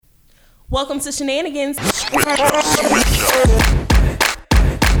Welcome to Shenanigans. This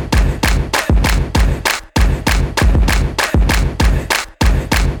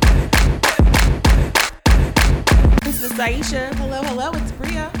is Aisha. Hello, it's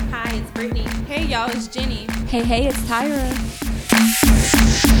Bria. Hi, it's Brittany. Hey, y'all, it's Jenny. Hey, it's Tyra.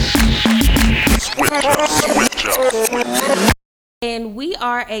 And we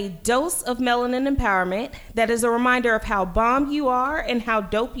are a dose of melanin empowerment that is a reminder of how bomb you are and how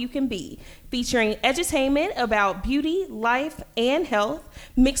dope you can be, featuring edutainment about beauty, life, and health,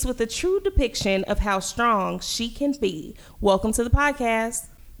 mixed with a true depiction of how strong she can be. Welcome to the podcast.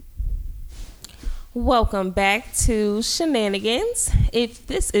 Welcome back to Shenanigans. If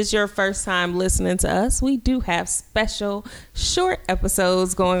this is your first time listening to us, we do have special short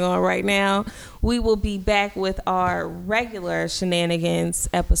episodes going on right now. We will be back with our regular Shenanigans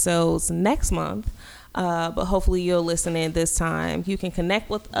episodes next month, but hopefully you'll listen in this time. You can connect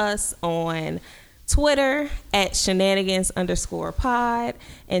with us on Twitter at shenanigans_pod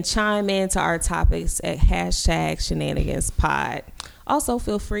and chime into our topics at #shenaniganspod. Also,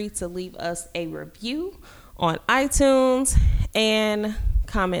 feel free to leave us a review on iTunes and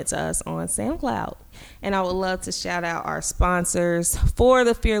comment to us on SoundCloud. And I would love to shout out our sponsors for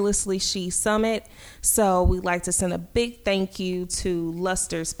the Fearlessly She Summit. So we'd like to send a big thank you to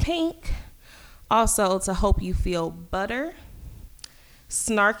Luster's Pink, also to Hope You Feel Butter,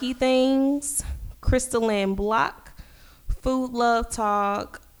 Snarky Things, Crystalline Block, Food Love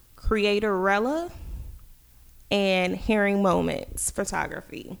Talk, Creatorella, and Hearing Moments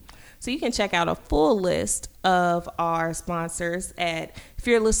Photography. So you can check out a full list of our sponsors at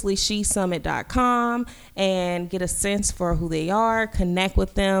fearlesslySheSummit.com and get a sense for who they are, connect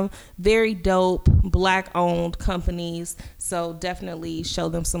with them. Very dope, Black-owned companies. So definitely show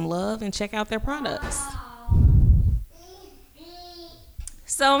them some love and check out their products.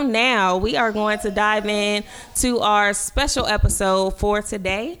 So now we are going to dive in to our special episode for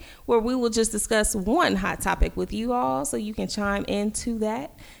today, where we will just discuss one hot topic with you all so you can chime into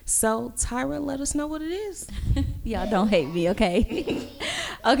that. So Tyra, let us know what it is. Y'all don't hate me, okay?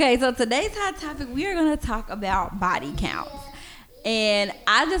 Okay, so today's hot topic, we are going to talk about body counts. And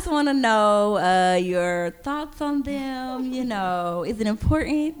I just want to know your thoughts on them. You know, is it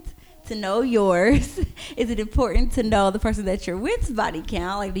important to know yours? Is it important to know the person that you're with's body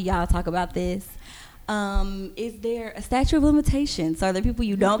count? Like, do y'all talk about this? Is there a statute of limitations? Are there people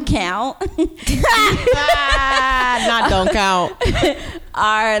you don't count? Not don't count.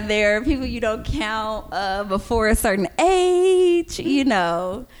 Are there people you don't count before a certain age? You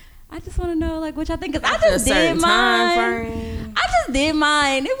know, I just want to know, like, what y'all think. Cause I just did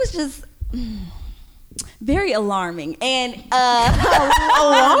mine. It was just very alarming and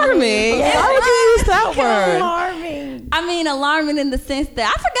Alarming. Why would you use that word? Alarming. I mean, alarming in the sense that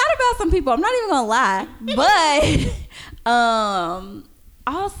I forgot about some people. I'm not even gonna lie, but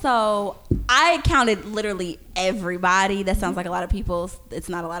also I counted literally everybody. That sounds like a lot of people. It's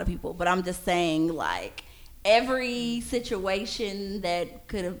not a lot of people, but I'm just saying, like, every situation that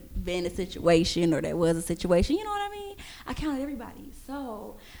could have been a situation or that was a situation. You know what I mean? I counted everybody.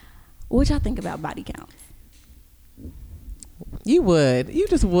 So, what y'all think about body counts? You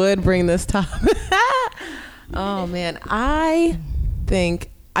just would bring this topic. Oh man, I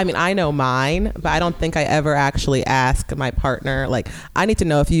know mine, but I don't think I ever actually ask my partner, like, I need to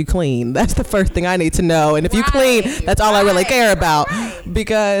know if you clean. That's the first thing I need to know. And if you clean, that's all I really care about.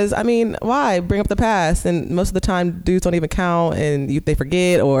 Because, I mean, why bring up the past? And most of the time dudes don't even count and they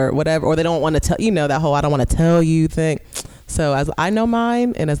forget or whatever, or they don't want to tell, that whole I don't want to tell you thing. So as I know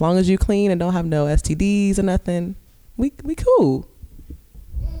mine, and as long as you clean and don't have no STDs or nothing, we cool.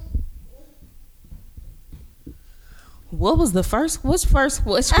 What was the first? Which first?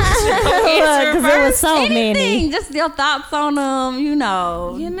 Which Because there was so many. Just your thoughts on them,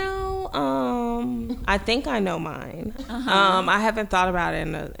 I think I know mine. I haven't thought about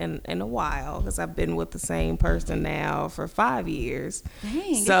it in a while because I've been with the same person now for 5 years.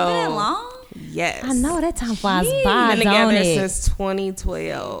 Dang, it's been long? Yes. I know, that time flies by. Been together since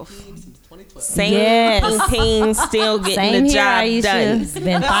 2012. Same yes. team, still getting Same the here, job Aisha. done. It's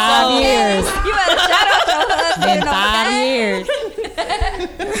been 5 years. You better shout out your husband. Been 5 years.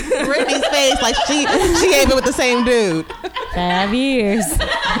 Brittany's face like she ain't been with the same dude. 5 years.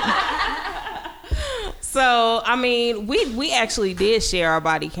 So, I mean, we actually did share our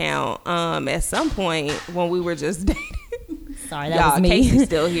body count at some point when we were just dating. Sorry, that was me. Casey's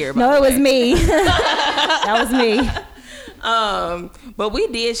still here. No, it was me. That was me. But we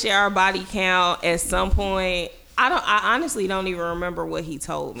did share our body count at some point. I honestly don't even remember what he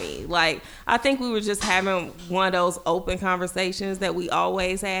told me. Like, I think we were just having one of those open conversations that we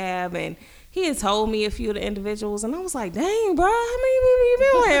always have, and he had told me a few of the individuals, and I was like, dang, bro, how many people you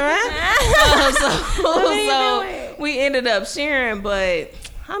been with, man? So we ended up sharing, but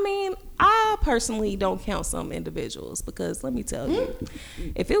I mean, I personally don't count some individuals because let me tell you,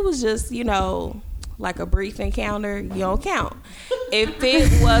 if it was just, you know, like a brief encounter, you don't count. If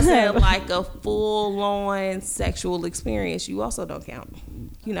it wasn't like a full-on sexual experience, you also don't count.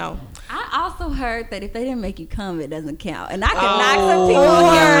 You know. I also heard that if they didn't make you come, it doesn't count. And I can knock some people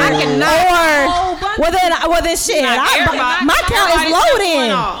on here. I can Well then shit. My count is low then.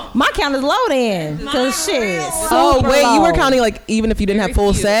 My count is low then. Cause shit. Oh wait, you were counting like even if you didn't have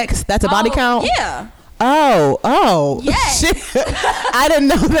full sex, that's a body count? Yeah. Oh. Yes. Shit. I didn't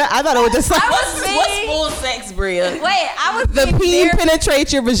know that. I thought it was just like What's full sex, Bria? Wait, I was the peen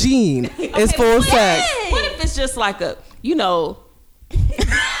penetrates your vagine is full sex. What if it's just like a, you know,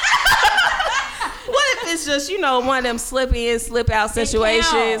 what if it's just, you know, one of them slip in, slip out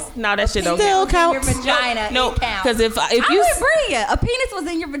situations? No, that shit don't Still count. counts. Your vagina, No, it counts. because if I you would bring it. A penis was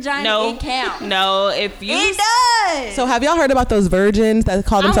in your vagina, it counts. no, if you It does. So have y'all heard about those virgins that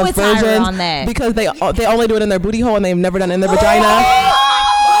call themselves with Tyra virgins on that. because they only do it in their booty hole and they've never done it in their vagina? You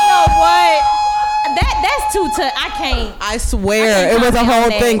know what? That's too tough. I can't. I swear it was a comment whole on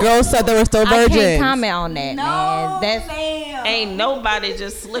that. thing. Girls said they were still I virgins. can't comment on that, No, man. That's ma'am. ain't nobody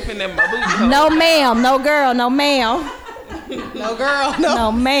just slipping in my booty hole. no, ma'am, no girl, no ma'am, No girl, no.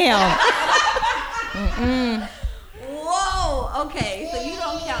 no ma'am. Whoa. Okay, so you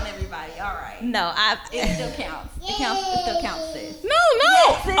don't count everybody. All right. No, It still counts. It still counts, sis. No.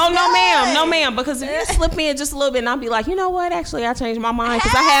 Yes, it Oh, no, ma'am. does. No, ma'am. Because if you slip in just a little bit and I'll be like, you know what? Actually, I changed my mind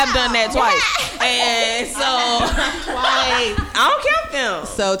because I have done that twice. And so, like, I don't count them.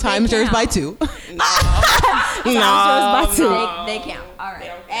 So times yours by 2. No. They count. All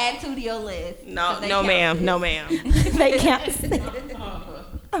right. Add 2 to your list. No, 'cause they no, count. ma'am. No, ma'am. they count.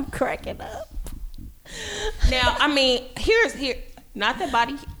 I'm cracking up. Now, I mean, not that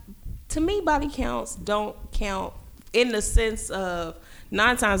to me, body counts don't count in the sense of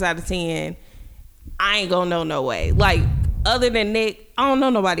 9 times out of 10, I ain't gonna know no way. Like, other than Nick, I don't know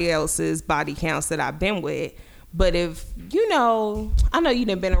nobody else's body counts that I've been with. But if, you know, I know you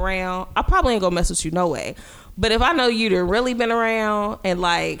done been around, I probably ain't gonna mess with you no way. But if I know you done really been around and,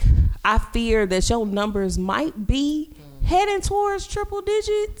 like, I fear that your numbers might be heading towards triple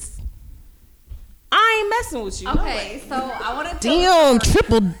digits, I ain't messing with you. no way. Okay, so I want to Damn,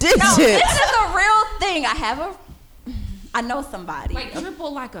 triple digits. No, this is a real thing. I know somebody. Like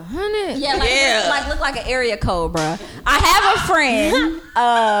triple, like 100. Yeah, like, Yeah. look like an area code, bruh. I have a friend.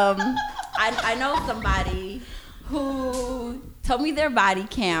 I know somebody who told me their body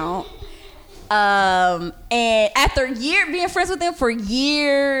count. And after being friends with them for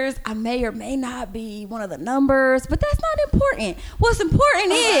years, I may or may not be one of the numbers, but that's not important. What's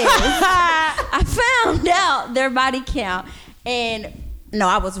important is I found out their body count, and no,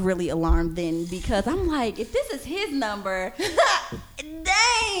 I was really alarmed then because I'm like, if this is his number, dang,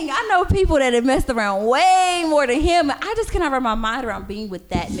 I know people that have messed around way more than him. I just cannot wrap my mind around being with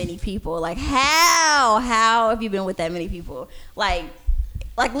that many people. Like, how have you been with that many people? Like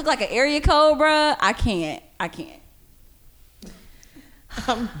look like an area code, bruh. I can't.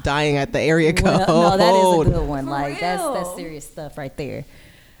 I'm dying at the area code. Well, no, that is a good one. For Like that's real. serious stuff right there.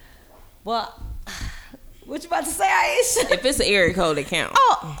 Well, what you about to say, Aisha? If it's an area code, it counts.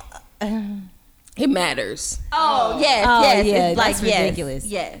 It matters. Oh, yes, Oh, yes. yeah, It's like, that's yes, ridiculous.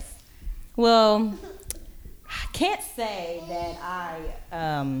 Yes. Well, I can't say that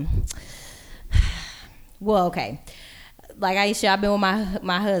I. Well, okay. Like Aisha, I've been with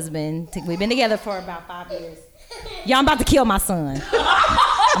my husband. We've been together for about 5 years. Y'all, I'm about to kill my son.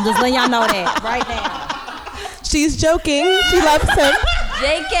 I'm just letting y'all know that right now. She's joking. She loves him.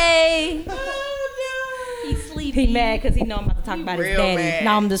 JK. He's sleepy. He mad because he know I'm about to talk about his Real daddy. mad.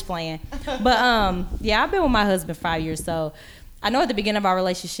 No, I'm just playing. But yeah, I've been with my husband 5 years. So I know at the beginning of our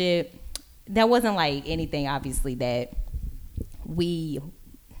relationship, that wasn't like anything obviously that we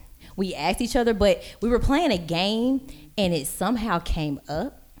asked each other, but we were playing a game and it somehow came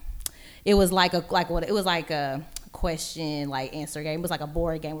up. It was like a question like answer game. It was like a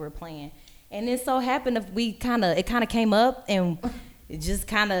board game we were playing, and it so happened that it kind of came up and it just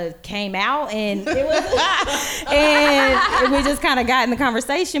kind of came out, and it was and we just kind of got in the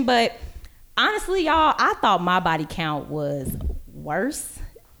conversation. But honestly, y'all, I thought my body count was worse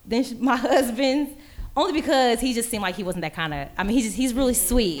than my husband's, only because he just seemed like he wasn't that kind of. I mean, he's really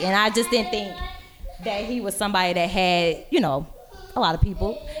sweet, and I just didn't think that he was somebody that had, you know, a lot of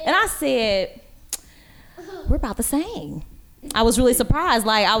people. And I said, we're about the same. I was really surprised.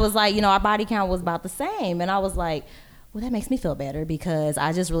 Like, I was like, our body count was about the same. And I was like, well, that makes me feel better because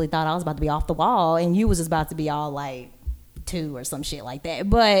I just really thought I was about to be off the wall and you was just about to be all like 2 or some shit like that.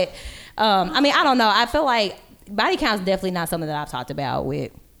 But, I don't know. I feel like body count is definitely not something that I've talked about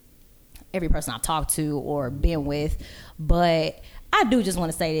with every person I've talked to or been with. But I do just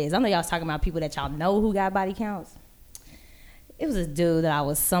want to say this. I know y'all was talking about people that y'all know who got body counts. It was this dude that I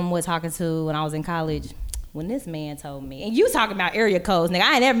was somewhat talking to when I was in college. When this man told me, and you talking about area codes, nigga,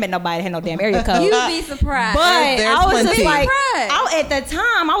 I ain't never met nobody that had no damn area code. You'd be surprised. But I was just like, surprised. at the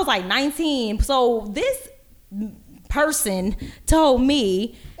time, I was like 19. So this person told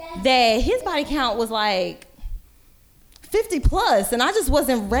me that his body count was like 50 plus, and I just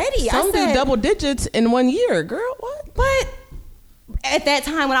wasn't ready. Some do double digits in 1 year, girl. What? But at that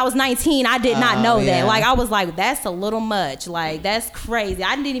time when I was 19, I did not know that. Like, I was like, that's a little much. Like, that's crazy.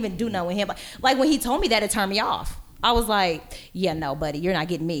 I didn't even do nothing with him. Like, when he told me that, it turned me off. I was like, yeah, no, buddy, you're not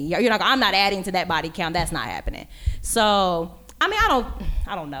getting me. You're not. I'm not adding to that body count. That's not happening. So, I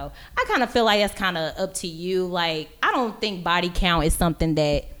don't know. I kind of feel like that's kind of up to you. Like, I don't think body count is something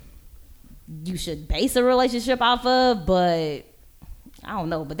that you should base a relationship off of, but I don't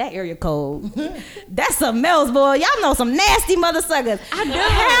know, but that area code, that's something else, boy. Y'all know some nasty mother suckers. I do.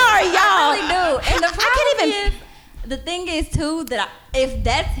 How are y'all? I really do. And the I can't even. the thing is too that if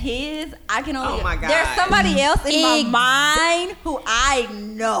that's his, I can only. Oh my God. There's somebody else in my mind who I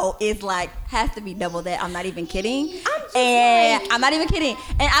know is like has to be double that. I'm not even kidding. I'm not even kidding.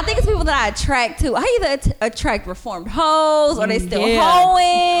 And I think it's people that I attract to. I either attract reformed hoes or they still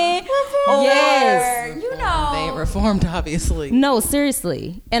hoeing. Or, Yes. you know. They ain't reformed, obviously. No,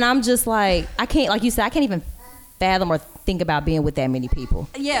 seriously. And I'm just like, I can't, like you said, I can't even fathom or think about being with that many people.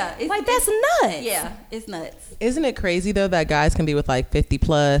 Yeah. Like, that's nuts. Yeah, it's nuts. Isn't it crazy though that guys can be with like 50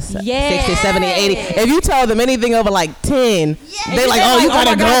 plus, Yes. 60, 70, 80? If you told them anything over like 10, they like, oh, like, you oh gotta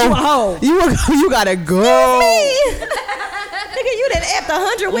my God, go. You gotta go. Nigga, you done effed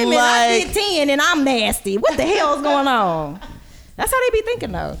 100 women, I Like- did 10, and I'm nasty. What the hell is going on? That's how they be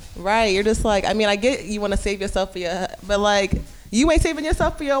thinking though. Right. You're just like, I mean, I get you want to save yourself for your, but like, you ain't saving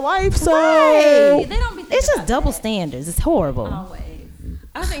yourself for your wife, so. Right. They don't be thinking It's just about double that. standards. It's horrible. Always.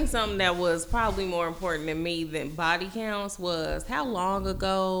 I think something that was probably more important to me than body counts was how long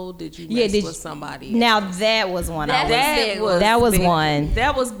ago did you mess with somebody? Now that was one. That That was big. one.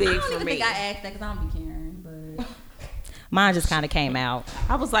 That was I big don't for even me. think I asked that because I don't be caring, but Mine just kind of came out.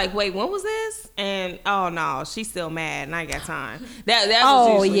 I was like, wait, when was this? And oh no, she's still mad, and I ain't got time. That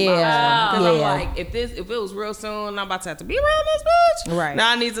Oh, was usually yeah. because I'm Yeah. like, if it was real soon, I'm about to have to be around this bitch. Right. Now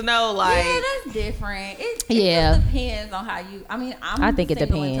I need to know, like, yeah, that's different. It Yeah. just depends on how you. I mean, I think it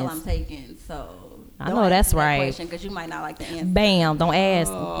single until depends. I'm taken, so I know that's right. Because you might not like the answer. Bam! Don't ask.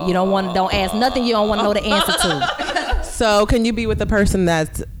 You don't ask nothing you don't want to know the answer to. So can you be with the person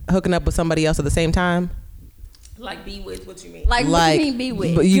that's hooking up with somebody else at the same time? like be with what you mean. Like, what do you mean be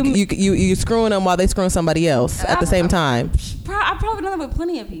with? But you screwing them while they screwing somebody else at the same time. I probably done that with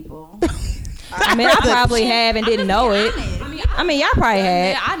plenty of people. I mean, I probably have and didn't know it. I mean, y'all probably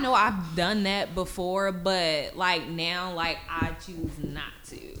had. I know I've done that before, but like now, like I choose not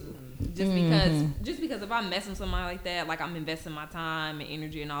to. Just because if I'm messing with somebody like that, like I'm investing my time and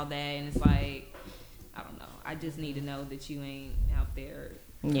energy and all that, and it's like, I don't know. I just need to know that you ain't out there.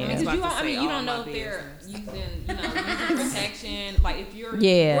 Yeah. Because About you to don't, I say mean, you all don't know my if they're business. using protection. Like if you're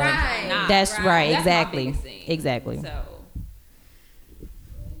Yeah. Right. not, That's right. That's my Exactly. biggest thing. Exactly. So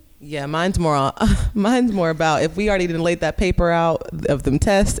Yeah, mine's more about if we already didn't laid that paper out of them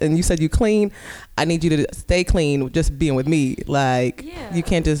tests and you said you clean, I need you to stay clean just being with me. Like, Yeah. you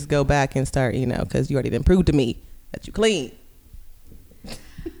can't just go back and start, because you already done proved to me that you clean.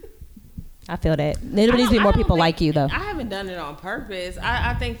 I feel that. There needs to be more people like you, though. I haven't done it on purpose.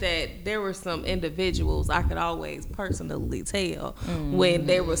 I think that there were some individuals I could always personally tell when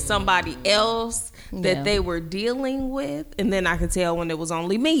there was somebody else that Yeah. they were dealing with, and then I could tell when it was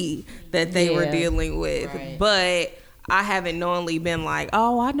only me that they were Yeah. dealing with. Right. But I haven't knowingly been like,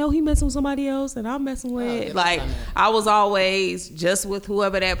 oh, I know he messing with somebody else and I'm messing with. Like, I was always just with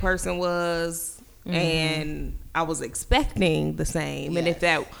whoever that person was, and I was expecting the same. And if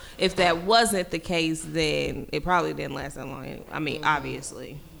that wasn't the case, then it probably didn't last that long. I mean,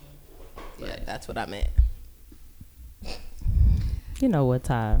 obviously. Yeah, that's what I meant. You know what,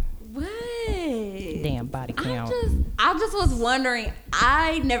 Ty? What? Damn body count. I just was wondering.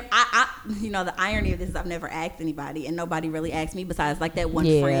 The irony of this is I've never asked anybody, and nobody really asked me besides like that one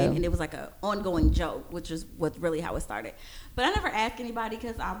Yeah. friend, and it was like an ongoing joke, which is what really how it started. But I never asked anybody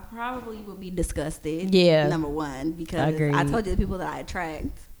because I probably would be disgusted. Yeah. Number one, because Agreed. I told you the people that I attract.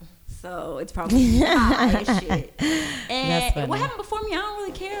 So it's probably high as shit. That's And funny. what happened before me, I don't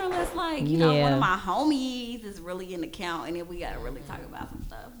really care unless like, you know, one Yeah. of my homies is really in the count and then we gotta really talk about some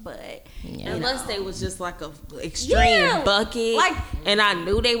stuff. But you Unless know. they was just like a extreme Yeah, bucket, like- and I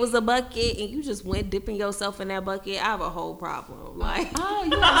knew they was a bucket, and you just went dipping yourself in that bucket, I have a whole problem. Like, Oh,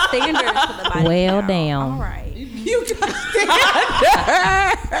 you have standards for the body Well, count. damn. All right. you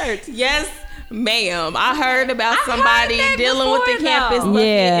got standards. Yes, ma'am. I heard about I've heard somebody that dealing with the before, campus though. bucket,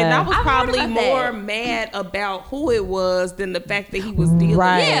 Yeah. and I was I've heard probably about more that. mad about who it was than the fact that he was dealing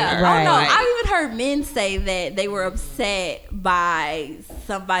Right, with Yeah. her. right. Oh no, Like, I've even heard men say that they were upset by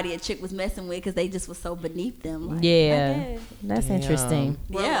somebody a chick was messing with because they just was so beneath them. Like, Yeah, okay. that's Damn. interesting.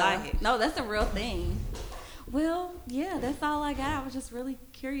 Well, Yeah. like- No, that's a real thing. Well, yeah, that's all I got. I was just really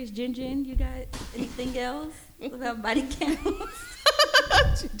curious. Jin, you got anything else about body counts?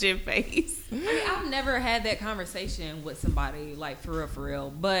 Gin face. I mean, I've never had that conversation with somebody like for real,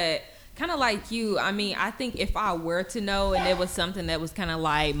 but kind of like you. I mean, I think if I were to know and it was something that was kind of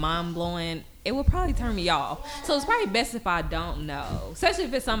like mind blowing, it would probably turn me off. So it's probably best if I don't know, especially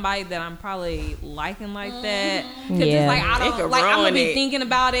if it's somebody that I'm probably liking like that. Cause Yeah. it's like I It don't could like. I'm gonna ruin be it. thinking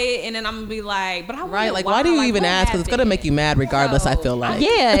about it, and then I'm gonna be like, but I wonder Right, like why do you like, even what ask? Because it's gonna happened? make you mad regardless. I feel like.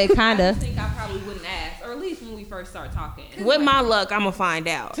 Yeah, it kind I of. think I probably wouldn't ask, or at least when we first start talking. With my luck, I'm gonna find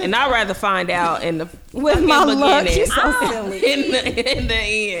out, and I'd rather find out in the With fucking my luck, beginning. you're so silly. in the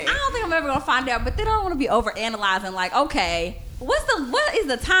end. I don't think I'm ever gonna find out, but then I don't want to be over analyzing. Like, okay, what is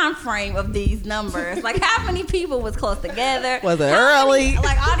the time frame of these numbers? Like, how many people was close together? Was it How early? many-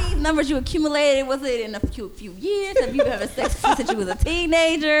 like all these numbers you accumulated, was it in a few years? Have you been having sex since you was a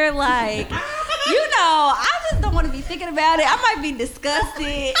teenager? Like, you know, I just don't want to be thinking about it. I might be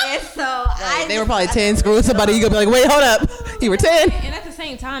disgusted, and so They were probably 10 screwing somebody. You gonna be like, wait, hold up. You were 10. And at the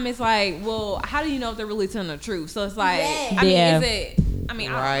same time, it's like, well, how do you know if they're really telling the truth? So it's like, Yeah. I mean, Yeah. is it? I mean,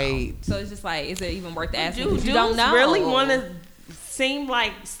 I don't Right. know. So it's just like, is it even worth asking? Do 'Cause you dudes don't know. really want to seem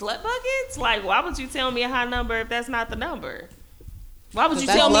like slut buckets? Like, why would you tell me a high number if that's not the number? Why would you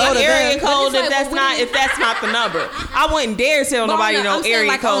That's tell me low an to area them. code But if it's that's like, not if that's not the number? I wouldn't dare tell But nobody on the- no I'm saying, area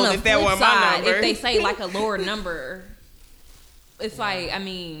like, on code the if that flip were my side, number. If they say like a lower number, it's like, I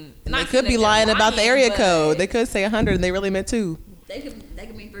mean, They not could be saying that lying they're about the lying, area but- code. They could say 100 and they really meant 2. They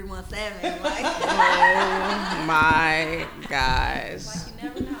could be 317. Like, Oh my gosh. you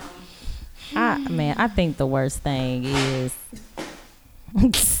never know. I think the worst thing is.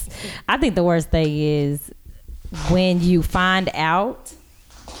 I think the worst thing is when you find out.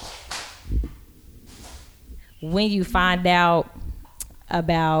 When you find out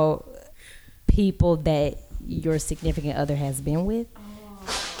about people that your significant other has been with,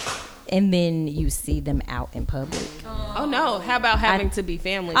 and then you see them out in public. Oh no! How about having to be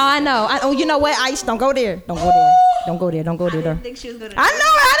family? Oh, I know. Oh, you know what? Aish, don't go there. Don't go there. Don't go there. Don't go there. I didn't think she was gonna. I know.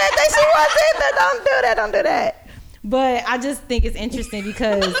 I didn't think she was either. Don't do that. Don't do that. But I just think it's interesting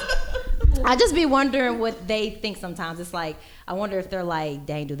because I just be wondering what they think sometimes. It's like, I wonder if they're like,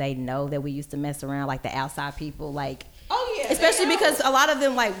 dang, do they know that we used to mess around like the outside people? Like, Oh yeah. especially because a lot of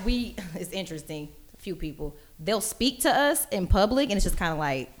them, like, it's interesting. A few people, they'll speak to us in public and it's just kind of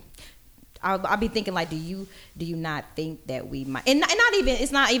like, I'll be thinking like, do you not think that we might, and not even,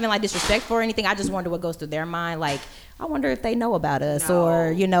 it's not even like disrespectful or anything. I just wonder what goes through their mind. Like, I wonder if they know about us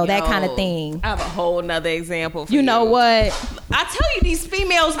or, you know, that kind of thing. I have a whole nother example for You know what? I tell you, these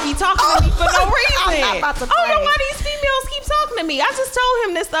females be talking to me for no reason. I'm not about to I don't know play. why these females keep talking to me. I just told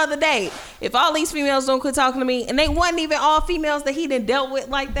him this the other day. If all these females don't quit talking to me, and they wasn't even all females that he done dealt with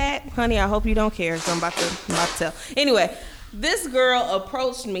like that, honey, I hope you don't care. So I'm about to tell. Anyway, this girl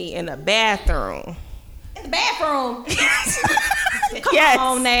approached me in the bathroom. In the bathroom. Come Yes.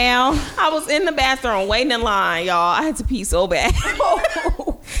 on now. I was in the bathroom waiting in line, y'all. I had to pee so bad.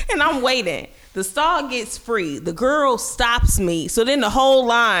 And I'm waiting. The stall gets free. The girl stops me. So then the whole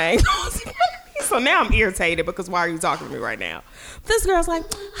line goes in front of me. So now I'm irritated because why are you talking to me right now? This girl's like,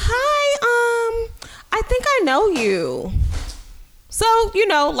 hi, I think I know you. So, you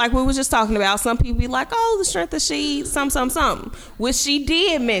know, like we were just talking about, some people be like, oh, the strength of she, something, which she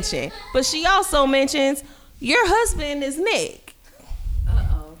did mention. But she also mentions, your husband is Nick.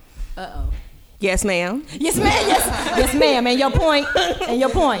 Uh-oh. Yes, ma'am. Yes, ma'am. Yes, ma'am. And your point.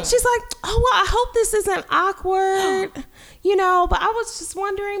 She's like, oh, well, I hope this isn't awkward, you know, but I was just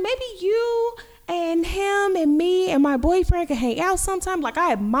wondering, maybe you and him and me and my boyfriend can hang out sometime. Like,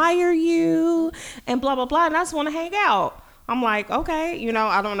 I admire you and blah, blah, blah, and I just want to hang out. I'm like, okay, you know,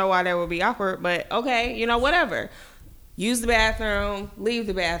 I don't know why that would be awkward, but okay, you know, whatever. Use the bathroom, leave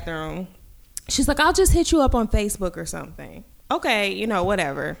the bathroom. She's like, I'll just hit you up on Facebook or something. Okay, you know,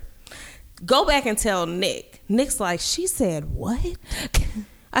 whatever. Go back and tell Nick. Nick's like, she said what?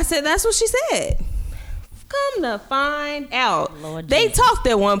 I said, that's what she said. Come to find out, Lord they Jesus. talked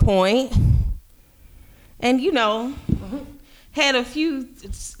at one point, and had a few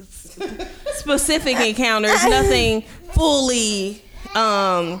specific encounters. Nothing fully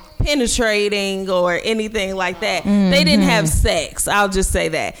penetrating or anything like that. They didn't have sex. I'll just say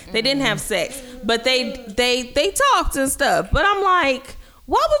that they didn't have sex, but they talked and stuff. But I'm like,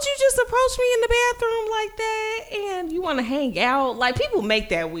 why would you just approach me in the bathroom like that? And you want to hang out? Like, people make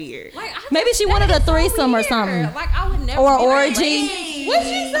that weird. Like, Maybe she wanted a threesome or something. Like, I would never. Or be like, orgy. "Lady." What'd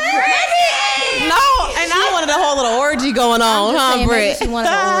she say? No, and I wanted a whole little orgy going on, just huh, saying, maybe Britt? she wanted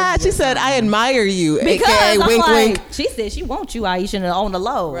an orgy She or said, "I admire you." Because AKA I'm wink, like, wink. she said she wants you, Aisha, on the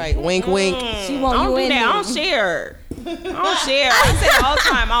low. Right, wink, wink. She want I don't you do in that. there. I don't share. I don't share. I say it all the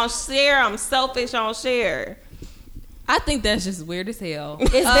time. I don't share. I'm selfish. I don't share. I think that's just weird as hell.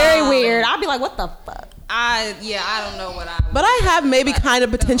 It's very weird. I'll be like, what the fuck? I don't know what I. But I have maybe kind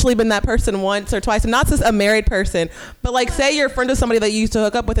of potentially been that person once or twice, and not just a married person, but like say you're a friend of somebody that you used to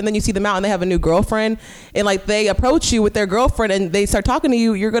hook up with, and then you see them out and they have a new girlfriend, and like they approach you with their girlfriend and they start talking to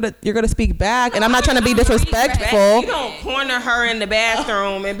you, you're gonna speak back, and I'm not trying to be disrespectful. You don't corner her in the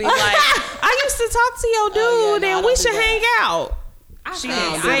bathroom and be like, I used to talk to your dude and we should hang out. She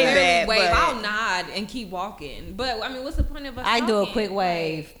didn't say that, Wave. but- I'll nod and keep walking. But I mean, what's the point of us? I do a talking? quick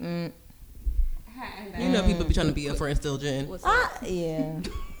wave. You know, people be trying to be a friend still, Jen. What's up? Yeah.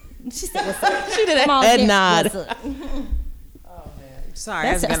 She said, what's up? She did a Come on, head Jen, nod. what's up? Sorry,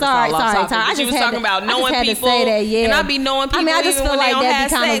 That's- that's sorry. I I just just was had talking to- about I just knowing had to people, say that, yeah. and I be knowing people I mean, I just even feel when they like don't that'd have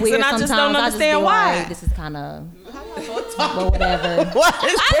be kind sex, of weird and I just sometimes. don't I just be understand why. like, this is kind of, but whatever. What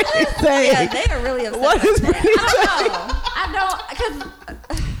is Brittany Yeah, saying? they are really upset. What is about Brittany that. I don't know.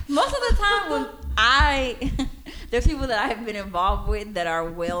 Because most of the time when there's people that I have been involved with that are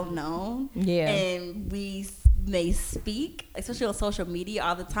well known. Yeah. And we may speak, especially on social media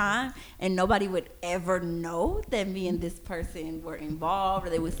all the time, and nobody would ever know that me and this person were involved, or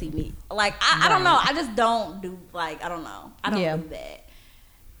they would see me. Like, I don't know. I just don't do, like, I don't know. I don't Yeah. do that.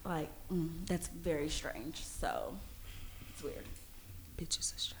 Like, that's very strange. So, it's weird.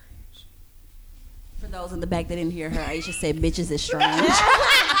 Bitches are strange. For those in the back that didn't hear her, Aisha said bitches is strange.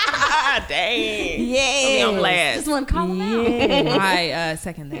 Ah, dang. Yeah. I'm last. Just want to call them out. I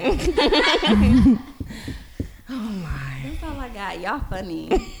second that. That's all I got. Y'all funny.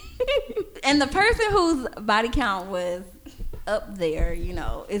 And the person whose body count was up there, you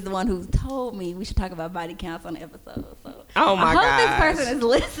know, is the one who told me we should talk about body counts on the episode. So Oh, my I hope gosh. this person is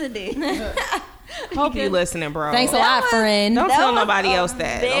listening. Hope you listening, bro. Thanks a lot, friend. Don't That tell was nobody a else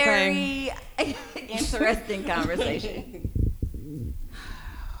that, okay? Very interesting conversation.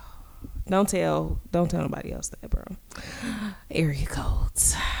 Don't tell nobody else that, bro. Area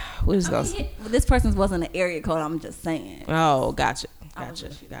codes. We just gonna. This person's wasn't an area code. I'm just saying. Oh, gotcha. I was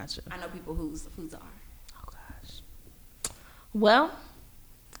Gotcha. just- Gotcha. I know people whose are. Oh gosh. Well,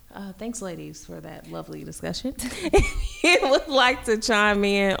 thanks, ladies, for that lovely discussion. If you would like to chime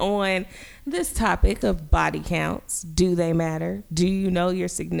in on this topic of body counts, do they matter? Do you know your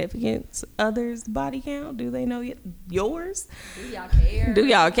significant other's body count? Do they know yours? Do y'all care? Do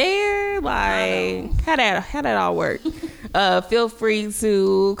y'all care? Like, how that all work? Feel free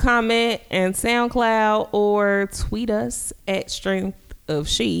to comment and SoundCloud or tweet us at Strength of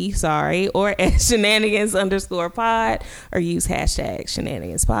She, or at shenanigans_pod, or use hashtag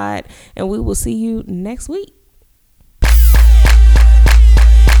shenanigans pod, and we will see you next week.